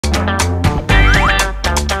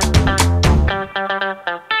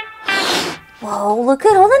Whoa, look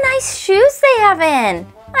at all the nice shoes they have in.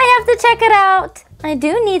 I have to check it out. I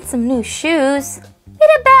do need some new shoes.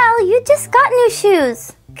 Mirabel, you just got new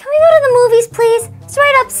shoes. Can we go to the movies, please? It's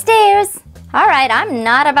right upstairs. All right, I'm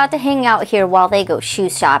not about to hang out here while they go shoe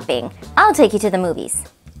shopping. I'll take you to the movies.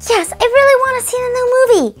 Yes, I really want to see the new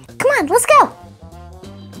movie. Come on, let's go.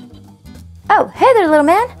 Oh, hey there, little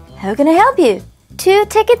man. How can I help you? 2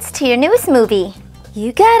 tickets to your newest movie.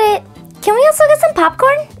 You got it. Can we also get some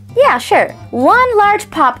popcorn? Yeah, sure. 1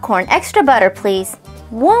 large popcorn, extra butter, please.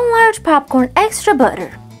 1 large popcorn, extra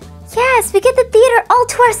butter. Yes, we get the theater all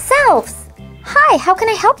to ourselves. Hi, how can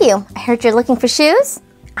I help you? I heard you're looking for shoes.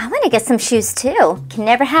 I want to get some shoes too. Can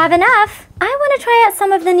never have enough. I want to try out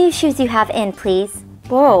some of the new shoes you have in, please.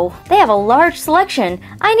 Whoa, they have a large selection.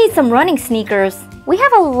 I need some running sneakers. We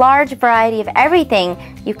have a large variety of everything.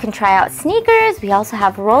 You can try out sneakers. We also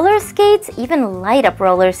have roller skates, even light up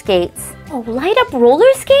roller skates. Oh, light up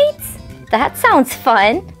roller skates? That sounds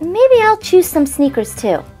fun. Maybe I'll choose some sneakers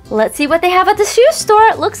too. Let's see what they have at the shoe store.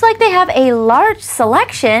 It looks like they have a large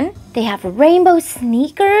selection. They have rainbow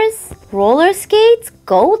sneakers, roller skates,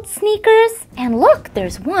 gold sneakers, and look,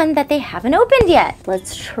 there's one that they haven't opened yet.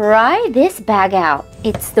 Let's try this bag out.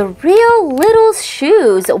 It's the real little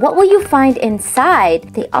shoes. What will you find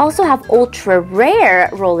inside? They also have ultra rare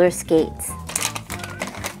roller skates.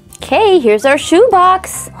 Okay, here's our shoe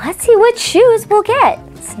box. Let's see which shoes we'll get.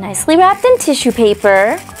 It's nicely wrapped in tissue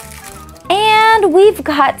paper. And we've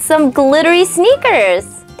got some glittery sneakers.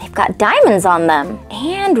 They've got diamonds on them.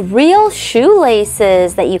 And real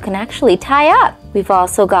shoelaces that you can actually tie up. We've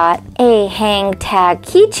also got a hang tag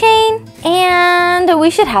keychain. And we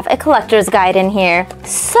should have a collector's guide in here.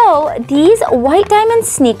 So these white diamond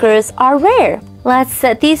sneakers are rare. Let's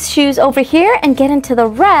set these shoes over here and get into the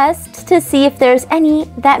rest to see if there's any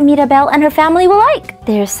that Mirabel and her family will like.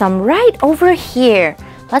 There's some right over here.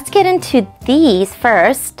 Let's get into these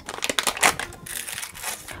first.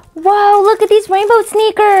 Wow, look at these rainbow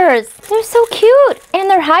sneakers. They're so cute. And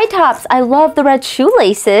they're high tops. I love the red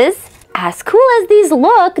shoelaces. As cool as these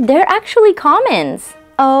look, they're actually commons.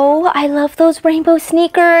 Oh, I love those rainbow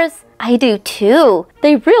sneakers. I do too.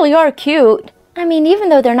 They really are cute. I mean, even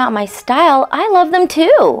though they're not my style, I love them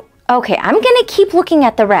too. Okay, I'm gonna keep looking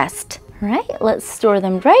at the rest. All right, let's store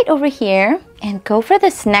them right over here and go for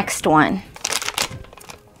this next one.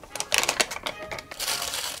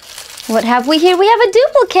 What have we here? We have a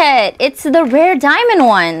duplicate. It's the rare diamond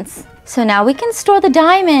ones. So now we can store the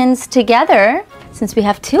diamonds together since we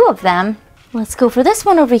have 2 of them. Let's go for this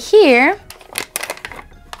one over here.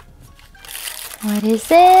 What is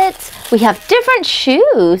it? We have different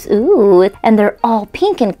shoes. Ooh, and they're all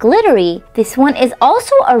pink and glittery. This one is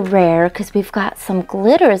also a rare because we've got some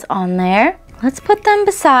glitters on there. Let's put them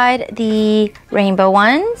beside the rainbow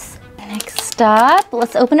ones. Next up,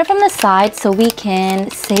 let's open it from the side so we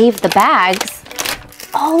can save the bags.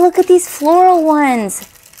 Oh, look at these floral ones.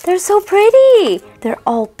 They're so pretty. They're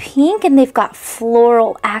all pink and they've got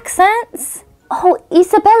floral accents. Oh,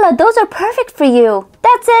 Isabela, those are perfect for you.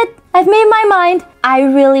 That's it. I've made my mind. I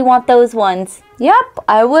really want those ones. Yep,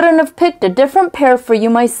 I wouldn't have picked a different pair for you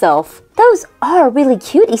myself. Those are really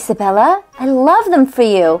cute, Isabela. I love them for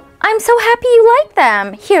you. I'm so happy you like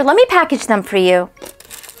them. Here, let me package them for you.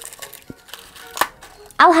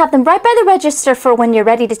 I'll have them right by the register for when you're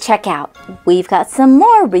ready to check out. We've got some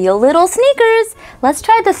more real little sneakers. Let's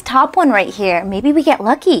try this top one right here. Maybe we get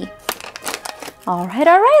lucky. All right.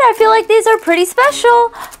 I feel like these are pretty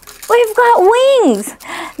special. We've got wings.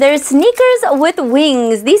 They're sneakers with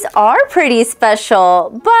wings. These are pretty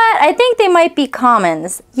special, but I think they might be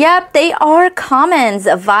commons. Yep, they are commons.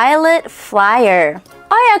 Violet Flyer.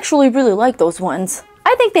 I actually really like those ones.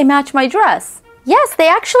 I think they match my dress. Yes, they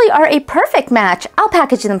actually are a perfect match. I'll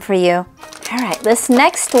package them for you. All right, this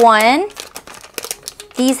next one.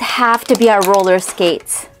 These have to be our roller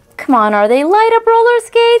skates. Come on, are they light up roller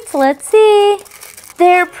skates? Let's see.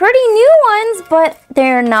 They're pretty new ones, but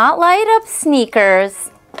they're not light up sneakers.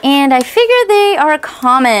 And I figure they are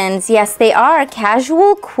commons. Yes, they are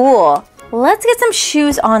casual cool. Let's get some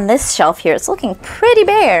shoes on this shelf here. It's looking pretty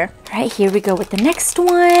bare. All right, here we go with the next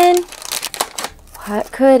one.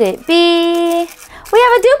 What could it be? We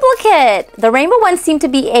have a duplicate. The rainbow ones seem to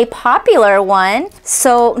be a popular one.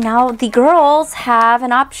 So now the girls have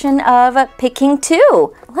an option of picking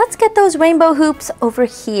 2. Let's get those rainbow hoops over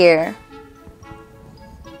here.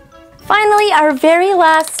 Finally, our very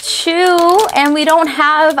last shoe, and we don't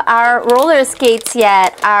have our roller skates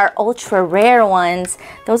yet, our ultra rare ones.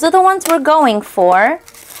 Those are the ones we're going for.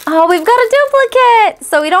 Oh, we've got a duplicate!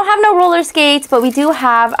 So we don't have no roller skates, but we do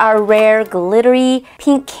have our rare glittery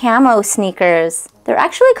pink camo sneakers. They're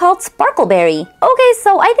actually called Sparkleberry. Okay,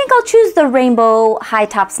 so I think I'll choose the rainbow high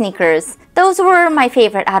top sneakers. Those were my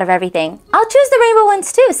favorite out of everything. I'll choose the rainbow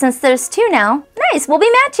ones too, since there's two now. Nice, we'll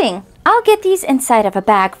be matching. I'll get these inside of a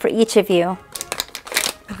bag for each of you.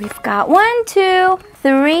 We've got 1, 2,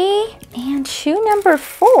 3, and shoe number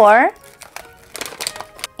 4.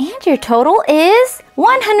 And your total is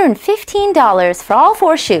 $115 for all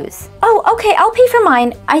 4 shoes. Oh, okay, I'll pay for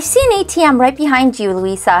mine. I see an ATM right behind you,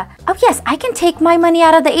 Luisa. Oh yes, I can take my money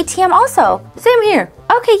out of the ATM also. Same here.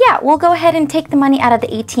 Okay, yeah, we'll go ahead and take the money out of the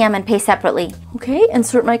ATM and pay separately. Okay,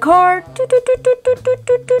 insert my card.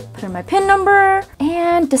 Put in my PIN number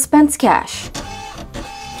and dispense cash.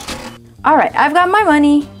 All right, I've got my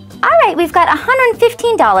money. All right, we've got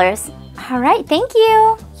 $115. All right, thank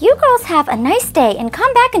you. You girls have a nice day and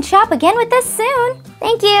come back and shop again with us soon.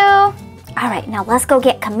 Thank you. All right, now let's go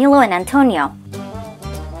get Camilo and Antonio.